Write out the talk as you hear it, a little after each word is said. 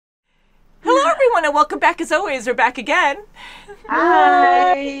everyone, and welcome back as always. We're back again.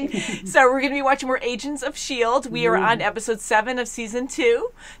 Hi. So we're going to be watching more Agents of S.H.I.E.L.D. We are on episode 7 of season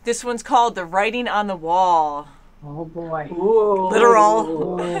 2. This one's called The Writing on the Wall. Oh boy. Ooh.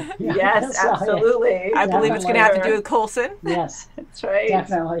 Literal. Ooh. Yes, absolutely. I believe it's going to have to do with Coulson. Yes. That's right.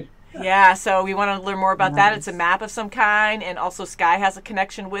 Definitely. Yeah, so we want to learn more about that. It's a map of some kind, and also Sky has a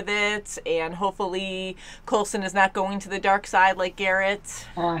connection with it, and hopefully Coulson is not going to the dark side like Garrett.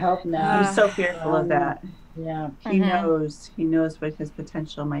 Oh, I hope not. I'm so fearful of that. Yeah. He knows. He knows what his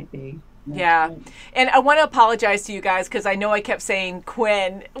potential might be. Yeah. And I want to apologize to you guys because I know I kept saying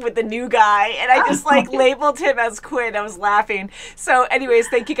Quinn with the new guy, and I just labeled him as Quinn. I was laughing. So anyways,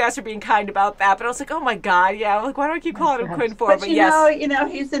 thank you guys for being kind about that. But I was like, oh my God, yeah. I'm like, why do I keep calling him Quinn for? But you know,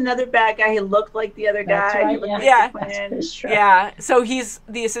 he's another bad guy. He looked like the other guy. Right, He looked yeah. like the Quinn. Yeah. So he's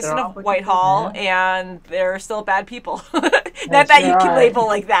the assistant of Whitehall, and they're still bad people. Not that you can label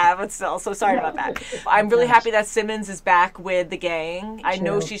like that, but still. So sorry about that. I'm really happy that Simmons is back with the gang. I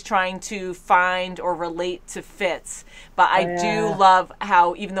know she's trying to find or relate to Fitz, but I do love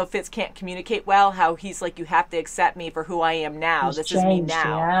how, even though Fitz can't communicate well, how he's like, you have to accept me for who I am now. This is me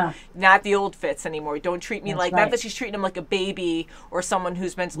now. Not the old Fitz anymore. Don't treat me like, not that she's treating him like a baby or someone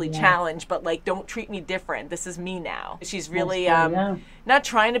who's mentally challenged, but like, don't treat me different. This is me now. She's really not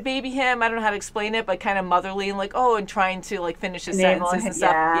trying to baby him. I don't know how to explain it, but kind of motherly and like, and trying to like finish his sentences and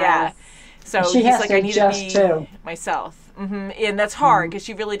stuff. Yeah. So he's like, I need to be myself. And that's hard because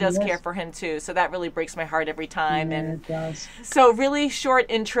she really does care for him too. So that really breaks my heart every time. And it does. So really short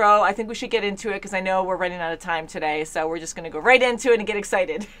intro. I think we should get into it because I know we're running out of time today. So we're just going to go right into it and get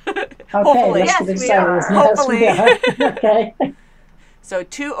excited. Hopefully. Yes, we are. Hopefully. Okay. So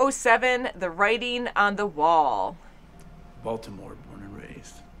 207, The Writing on the Wall. Baltimore, born and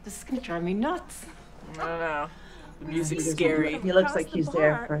raised. This is going to drive me nuts. I don't know. The music's scary. He looks like he's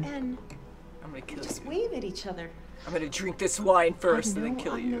there for... I'm going to kill just you. wave at each other. I'm going to drink this wine first and then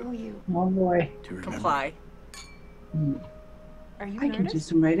kill you. Oh boy. Comply. Are you I can do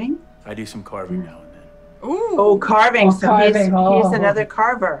some writing. I do some carving now and then. Ooh. Oh, carving. Oh, So carving. he's another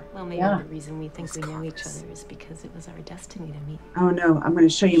carver. Well, maybe the reason we think we know each other is because it was our destiny to meet. Oh no, I'm going to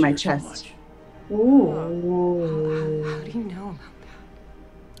show you my chest. Ooh. How do you know about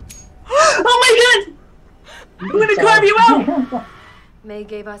that? Oh my God! I'm going to carve you out! May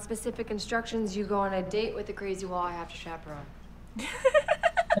gave us specific instructions. You go on a date with the crazy wall I have to chaperone.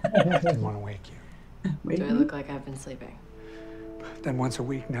 I didn't want to wake you. Do I look like I've been sleeping? Then once a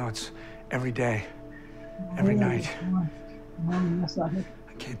week, now it's every day, every night. I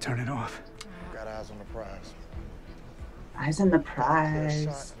can't turn it off. Got eyes on the prize. Eyes on the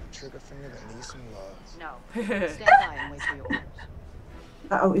prize. Trigger finger that needs some love. No. Stand by and wait for your orders.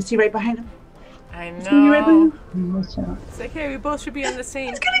 Uh-oh, is he right behind him? I Is he right behind know. him? It's like, hey, we both should be on the same.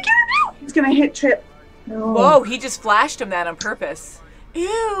 He's going to get him! He's going to hit Trip. Whoa, he just flashed him that on purpose.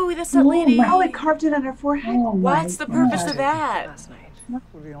 Ew, that's that lady. Oh, it carved it on her forehead. What's the purpose of that? Last night.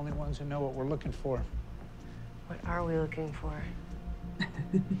 We're the only ones who know what we're looking for. What are we looking for?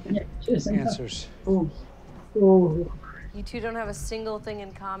 Answers. Ooh. Ooh. You two don't have a single thing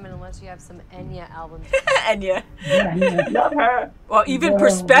in common unless you have some Enya albums. Enya. Love her. Well, even Whoa,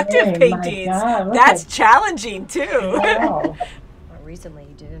 perspective hey, my paintings. God, That's challenging, too. Wow. Well, recently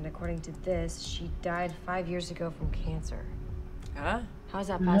you did, and according to this, she died 5 years ago from cancer. Huh? How's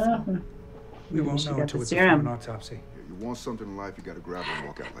that possible? We won't She know got until the we serum. perform an autopsy. Yeah, you want something in life, you gotta grab it and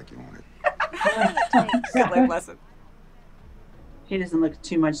walk out like you own it. Good life lesson. He doesn't look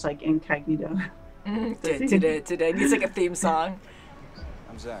too much like Incognito. Today needs like a theme song.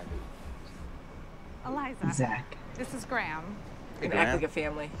 I'm Zach. Eliza. Zach. This is Graham. And act like a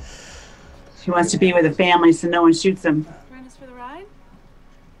family. He wants to be with a family so no one shoots him. Join us for the ride?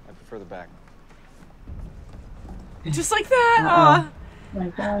 I prefer the back. Just like that. My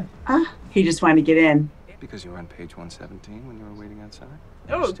God. He just wanted to get in. Because you were on page 117 when you were waiting outside.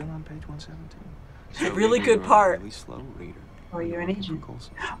 Oh. You're still on page 117. So Really maybe good you're part. A really slow reader. Or you're an From agent.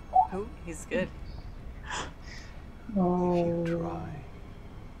 Coulson. Oh, he's good. If you try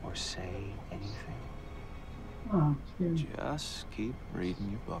or say anything, Oh, cute. just keep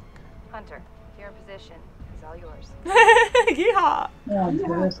reading your book. Hunter, you're in position. It's all yours. Yeehaw. Yeah,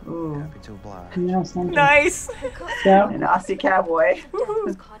 good. Ooh. Happy to oblige. Yes, thank you. Nice. Yeah. An Aussie cowboy.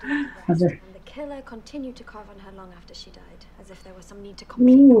 Other- The killer continued to carve on her long after she died, as if there was some need to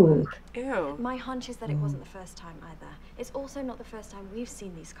complete the work. Ew. My hunch is that it wasn't the first time either. It's also not the first time we've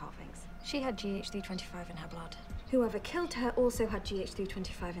seen these carvings. She had GH325 in her blood. Whoever killed her also had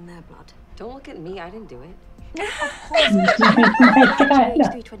GH325 in their blood. Don't look at me. I didn't do it.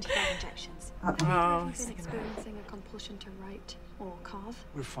 GH325 injections. Oh, Have you he's been thinking about it. experiencing a compulsion to write or carve?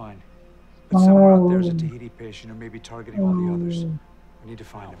 We're fine. But somewhere out there is a Tahiti patient who may be targeting all the others. We need to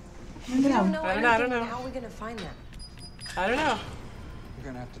find him. We don't know I don't anything. know. How are we gonna find them? I don't know. You're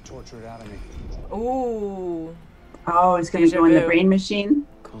gonna have to torture it out of me. Ooh. Oh, it's gonna Deja go in the vu. brain machine.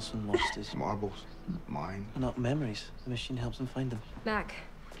 Coulson lost his Marbles. Mine. not memories. The machine helps him find them. Mac,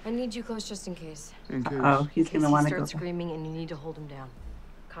 I need you close just in case. In case. Oh, he's In case gonna he want to go. starts screaming and you need to hold him down.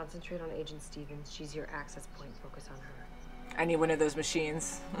 Concentrate on Agent Stevens. She's your access point. Focus on her. I need one of those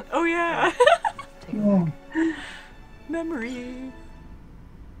machines. Oh yeah. Take a look. Memory.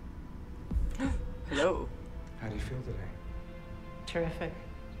 Hello. How do you feel today? Terrific.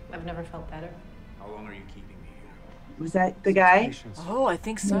 I've never felt better. How long are you keeping me here? Was that the guy? Patients. Oh, I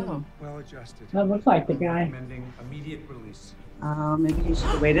think so. Well adjusted. That looks like the guy. Recommending immediate release. Oh, maybe he should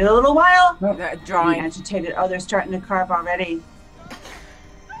have waited a little while. That Being drawing. agitated. Oh, they're starting to carve already.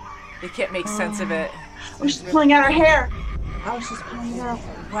 They can't make sense of it. Oh, she's pulling out her hair. Oh, she's pulling it out.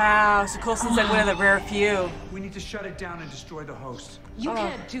 Wow. So Coulson's like one of the rare few. We need to shut it down and destroy the host. You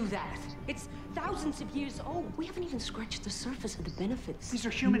can't do that. It's thousands of years old. We haven't even scratched the surface of the benefits. These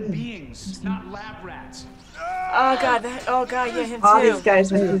are human beings, not lab rats. Oh god. Oh god. Yeah, him All too. these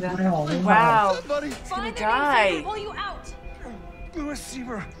guys went through that. Wow. He's gonna die. Pull you out. Lewis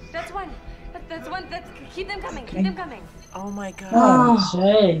Sieber. That's one. That's one. Keep them coming. Keep them coming. Oh my god. Oh,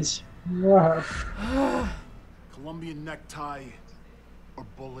 jeez. Whoa. Colombian necktie or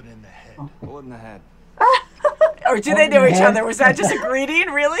bullet in the head? Bullet in the head. Or do they know each other? Was that just a greeting?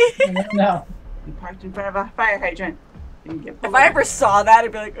 Really? No. He parked in front of a fire hydrant. Didn't get If I ever saw that,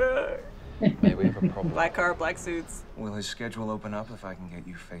 I'd be like, ugh. Maybe we have a problem. Black car, black suits. Will his schedule open up if I can get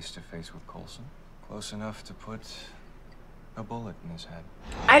you face to face with Coulson? Close enough to put a bullet in his head.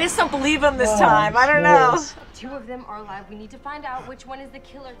 I just don't believe him this time. I don't know. jeez. Two of them are alive. We need to find out which one is the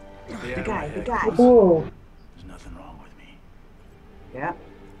killer. the guy. The guy. Oh. There's nothing wrong with me. Yeah.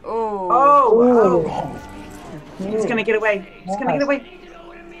 Oh. Oh. Oh. He's gonna get away. He's gonna get away.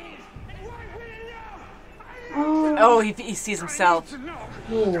 Oh. Oh, he sees himself.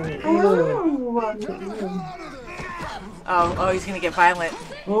 Oh. Oh, he's gonna get violent.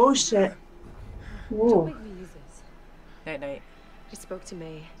 Oh shit. Oh. Make me use this. Night night. I spoke to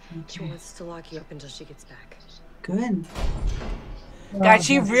May. She wants to lock you up until she gets back. Good. God,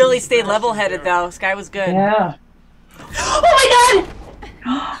 she really stayed level-headed though. Sky was good. Yeah. Oh my god!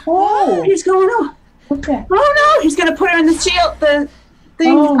 Oh. He's going on. Okay. Oh no! He's gonna put her in the shield. The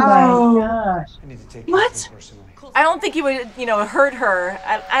thing. Oh my gosh. I need to take What? this personally. I don't think he would, hurt her.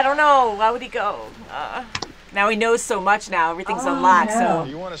 I don't know. Why would he go? Now he knows so much now. Everything's unlocked, yeah. so.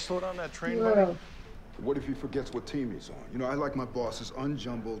 You want to slow down that train, Whoa. buddy? What if he forgets what team he's on? You know, I like my bosses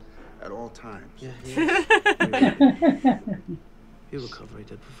unjumbled at all times. He'll recover, he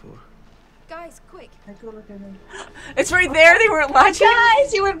did before. Guys, quick. I go look at him. It's right there. They weren't watching.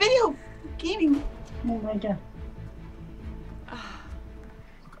 Guys, you were video gaming. Oh my god.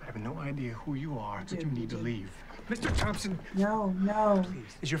 I have no idea who you are, but you need to leave. Mr. Thompson, No, no.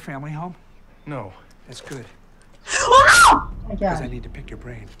 please. Is your family home? No. That's good. Oh My Because I god. need to pick your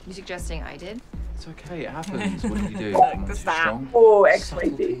brain. You suggesting I did? It's okay, it happens. What did you do? Like Come on, the too stop. strong? Oh,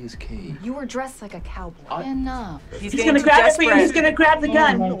 Subtlety XYZ. is key. You were dressed like a cowboy. Enough. He's He's getting gonna too grab it for you. desperate. He's gonna grab the Oh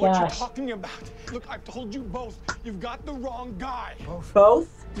gun. my What you're gosh. talking about? Look, I've told you both. You've got the wrong guy.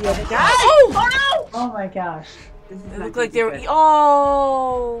 Both? The other guy? Oh! no! Oh my gosh. This is They not look gonna like be they were. good.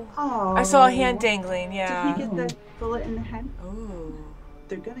 Oh! Oh. I saw a hand dangling. Did Yeah. he get the bullet in the head? Oh.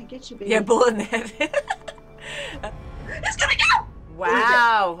 They're gonna get you, baby. Yeah, bullet in the head. It's gonna go!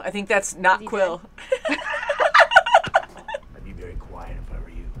 Wow. I think that's not Quill. I'd be very quiet if I were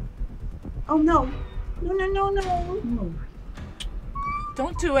you. Oh no. No, no, no, no. Oh.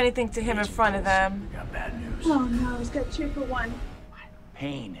 Don't do anything to him in front of them. I got bad news. Oh no, he's got 2 for 1.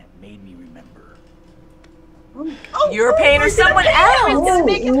 Pain made me remember. Oh, You're paying or he's gonna someone pay him. else. He's gonna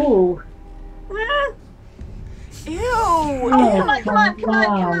make him. Oh. Ah. Ew. Oh, come on, come on, come on,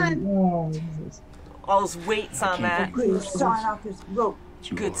 come on. Oh, Jesus. All those weights on that. Good, he's sawing off his rope.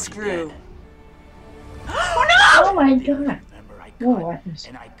 You Good already screw. dead. Oh my god. Remember, I cut Oh, I just-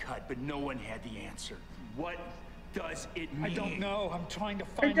 and I cut, but no one had the answer. What does it mean? I don't know. I'm trying to I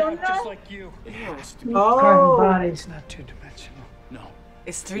find don't out just know. like you. It has to be. Carving Oh. bodies. It's not two-dimensional. No.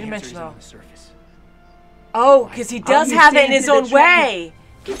 It's The answer is 3-dimensional. on the surface. Oh, because he does you have it in stand his to the own way.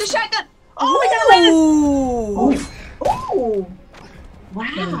 Get the shotgun. Oh, we gotta land this. Ooh. Oh. Put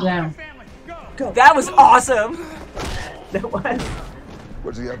him Wow. down. That was awesome. That was.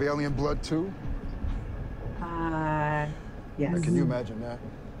 What, does he have alien blood too? Yes. Can you imagine that?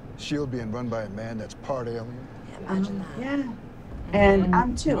 S.H.I.E.L.D. being run by a man that's part alien? Imagine that. Yeah. And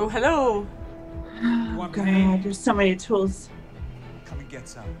I'm Oh, too. hello. You want God, pain? there's so many tools. Come and get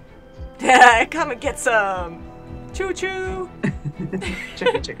some. Come and get some. Choo choo.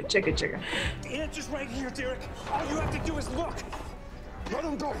 Chicka. The answer's right here, Derek. All you have to do is look. Let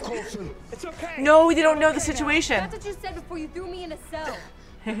him go, Coulson. It's okay. No, they don't know the situation. That's what you said before you threw me in a cell.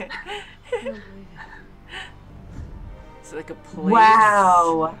 It's like a place.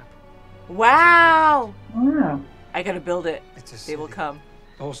 Wow. Wow. Wow. I gotta build it. It's a They will city. come.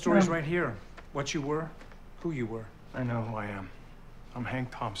 The whole story's right here. What you were, who you were. I know who I am. I'm Hank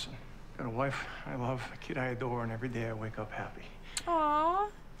Thompson. Got a wife I love, a kid I adore, and every day I wake up happy. Aww.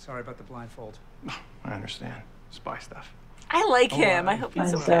 Sorry about the blindfold. I understand. Spy stuff. I like him. I hope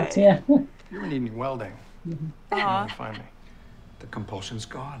he's okay. Yeah. You ever need any welding? You know where Aw. to find me. The compulsion's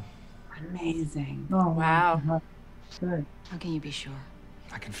gone. Amazing. Oh, Wow. Good. How can you be sure?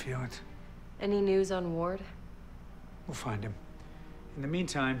 I can feel it. Any news on Ward? We'll find him. In the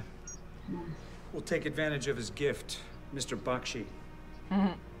meantime, we'll take advantage of his gift, Mr. Bakshi.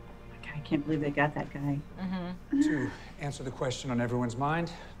 I can't believe they got that guy. To answer the question on everyone's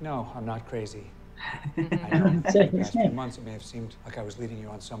mind, no, I'm not crazy. I know. Say The his past few name. months, it may have seemed like I was leading you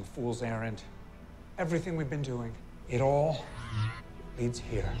on some fool's errand. Everything we've been doing, it all leads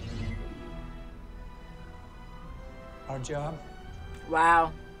here. Our job,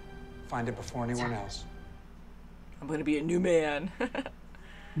 Wow. find it before anyone else. I'm gonna be a new man.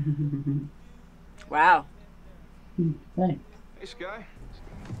 Wow. Hey. Hey, Sky.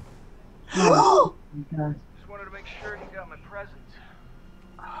 Oh, my God. Just wanted to make sure he got my present.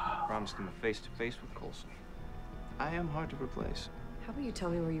 Promised him a face-to-face with Coulson. I am hard to replace. How about you tell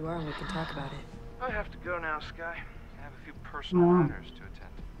me where you are and we can talk about it? I have to go now, Sky. I have a few personal Wow. matters to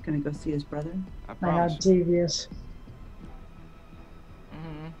attend. Gonna go see his brother? I I promise. have devious.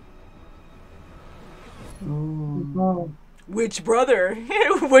 Oh. Which brother?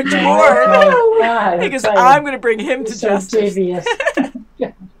 Which Oh, Ward? my God. Because It's I'm gonna bring him to so justice. devious.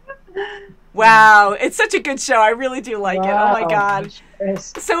 Wow, it's such a good show. I really do like it. Oh my Wow. God.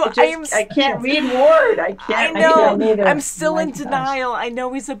 It's- So I can't read Ward. I I can't. know. neither. I'm still in My gosh. denial. I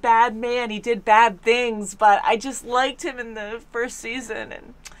know he's a bad man. He did bad things, but I just liked him in the first season.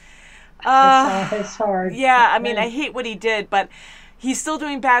 And it's hard. yeah, I mean, I hate what he did, but he's still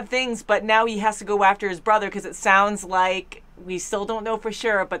doing bad things. But now he has to go after his brother because it sounds like we still don't know for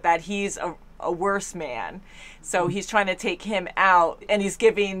sure, but that he's a worse man. So he's trying to take him out, and he's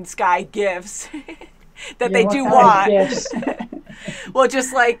giving Sky gifts that they what do kind of want. gifts? Well,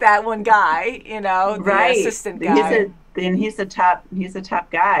 just like that one guy, you know, the Right. assistant guy. He's the top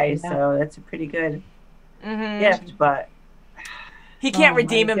guy, so that's a pretty good gift, but He can't Oh,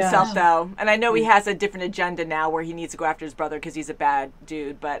 redeem my himself, gosh. though. And I know he has a different agenda now where he needs to go after his brother because he's a bad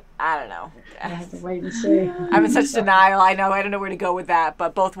dude, but I don't know. I have to wait and see. I'm in such denial. I know. I don't know where to go with that,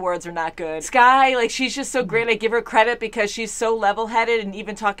 but both words are not good. Sky, like, she's just so great. I give her credit because she's so level-headed, and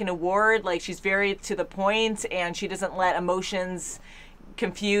even talking to Ward, like, she's very to the point, and she doesn't let emotions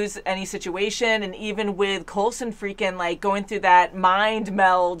confuse any situation. And even with Coulson freaking, like, going through that mind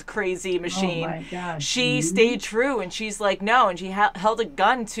meld crazy machine, Oh my gosh. she stayed true, and she's like, no, and she held a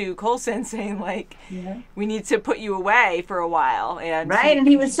gun to Coulson saying, like, we need to put you away for a while. And and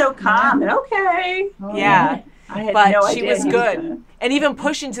he was so calm and okay. yeah. I had But no she idea was he good. gonna- And even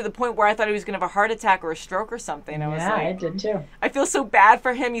pushing to the point where I thought he was going to have a heart attack or a stroke or something. I was Yeah, I like, did too. I feel so bad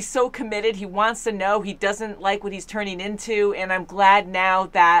for him. He's so committed. He wants to know. He doesn't like what he's turning into. And I'm glad now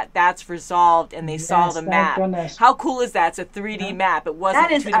that that's resolved and they saw Yes, the thank map. goodness. How cool is that? It's a 3D map. It wasn't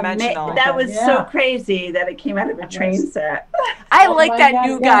That is two-dimensional. that was so Yeah. crazy that it came out of a train set. I Oh like my that God,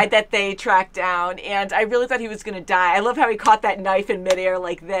 new yeah. guy that they tracked down, and I really thought he was going to die. I love how he caught that knife in midair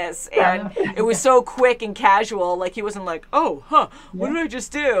like this, and it was so quick and casual. Like, he wasn't like, oh, what did I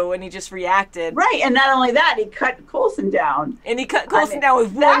just do? And he just reacted. Right, and not only that, he cut Coulson down. And he cut Coulson down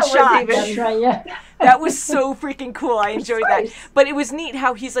with one that was shot. even- That's right, yeah. That was so freaking cool. I enjoyed that. Precise. But it was neat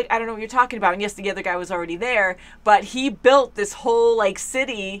how he's like, I don't know what you're talking about. And yes, the other guy was already there, but he built this whole like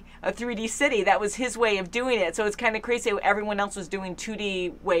city, a 3D city. That was his way of doing it. So it's kind of crazy how everyone else was doing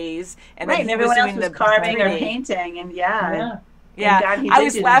 2D ways, and Right, then and he everyone else doing was the carving or 3D. painting, and Yeah. Yeah, God, he I did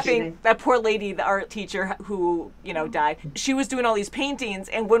was do the laughing. shooting. That poor lady, the art teacher who, you know, died. She was doing all these paintings,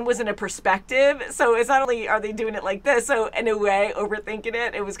 and one was in a perspective. So it's not only are they doing it like this, so in a way, overthinking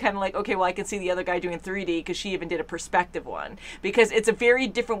it, it was kind of like, okay, well, I can see the other guy doing 3D because she even did a perspective one. Because it's a very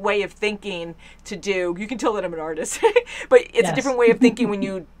different way of thinking to do. You can tell that I'm an artist, but it's a Yes. different way of thinking when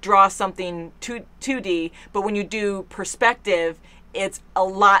you draw something 2D, but when you do perspective, it's a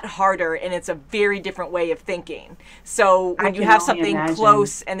lot harder, and it's a very different way of thinking. So when you have something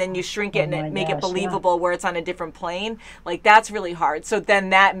close and then you shrink it and make it believable where it's on a different plane, like that's really hard. So then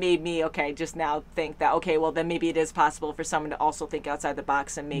that made me, okay, just now think that, okay, well then maybe it is possible for someone to also think outside the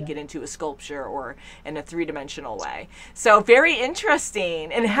box and make it into a sculpture or in a three-dimensional way. So very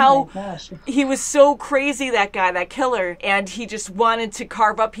interesting. And how he was so crazy, that guy, that killer, and he just wanted to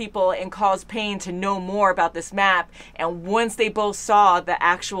carve up people and cause pain to know more about this map. And once they both saw the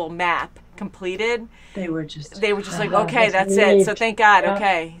actual map completed, they were just like, okay, that's it. So thank God.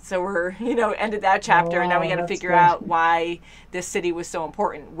 Okay, so we're, you know, ended that chapter, and now we got to figure out why this city was so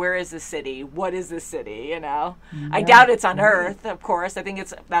important. Where is this city? What is this city? You know, I doubt it's on Earth, of course. I think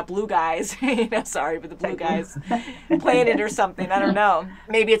it's that blue guy's, you know, sorry, but the blue guy's planet or something. I don't know.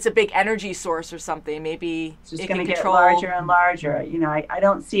 Maybe it's a big energy source or something. Maybe it's just going to get larger and larger. You know, I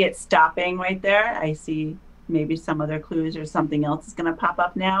don't see it stopping right there. I see maybe some other clues or something else is going to pop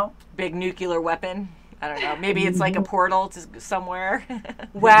up now. Big nuclear weapon. I don't know. Maybe it's like a portal to somewhere.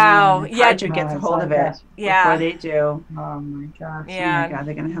 Wow. Yeah. Hydra gets a hold of it before they do. Oh my gosh. Yeah. Oh my God,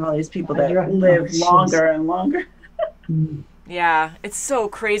 they're going to have all these people that live longer and longer. Yeah. It's so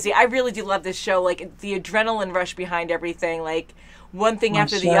crazy. I really do love this show. Like the adrenaline rush behind everything. Like one thing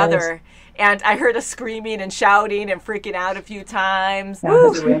after the other. And I heard us screaming and shouting and freaking out a few times.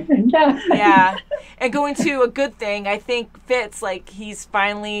 Yeah. And going to a good thing, I think Fitz, like, he's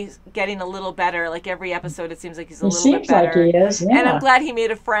finally getting a little better. Like, every episode, it seems like he's a little bit better. Like he is, And I'm glad he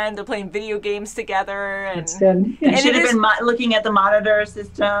made a friend. They're playing video games together. And, that's good. And should have been looking at the monitor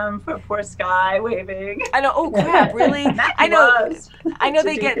system for poor Sky waving. I know. Oh, crap. Really? I know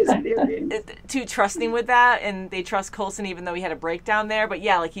they get too trusting with that, and they trust Coulson even though he had a breakdown there. But,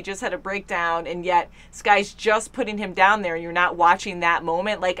 yeah, like, he just had a breakdown, and yet Sky's just putting him down there, and you're not watching that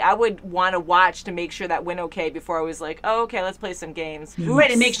moment. Like, I would want to watch to make sure that went okay before I was like, oh, okay, let's play some games.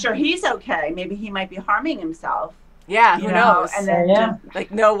 Right, and make sure he's okay. Maybe he might be harming himself. Yeah, who knows? And then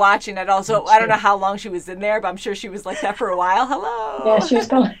like no watching at all. So I don't know how long she was in there, but I'm sure she was like that for a while. Hello. Yeah, she was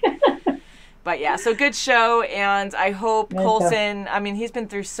going. But yeah, so good show, and I hope Coulson, I mean, he's been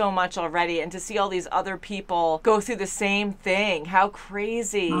through so much already, and to see all these other people go through the same thing, how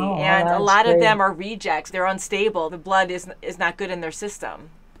crazy. And a lot of them are rejects. They're unstable. The blood is not good in their system.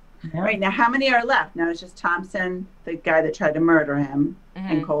 Right, now how many are left? Now it's just Thompson, the guy that tried to murder him,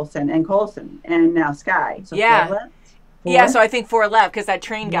 and Coulson, and now Sky. So 4 left? 4? Yeah, so I think 4 left, because that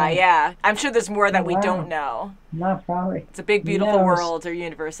train guy, I'm sure there's more that we don't know. Not probably. It's a big, beautiful world or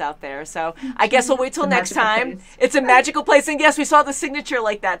universe out there. So I guess we'll wait till next time. It's a magical place. And yes, we saw the signature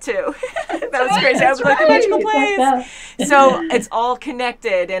like that too. That was crazy. I was like, a magical place. So it's all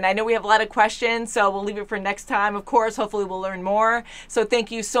connected. And I know we have a lot of questions, so we'll leave it for next time. Of course, hopefully we'll learn more. So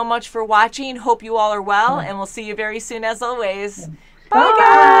thank you so much for watching. Hope you all are well. And we'll see you very soon as always. Bye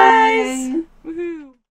guys. Woohoo.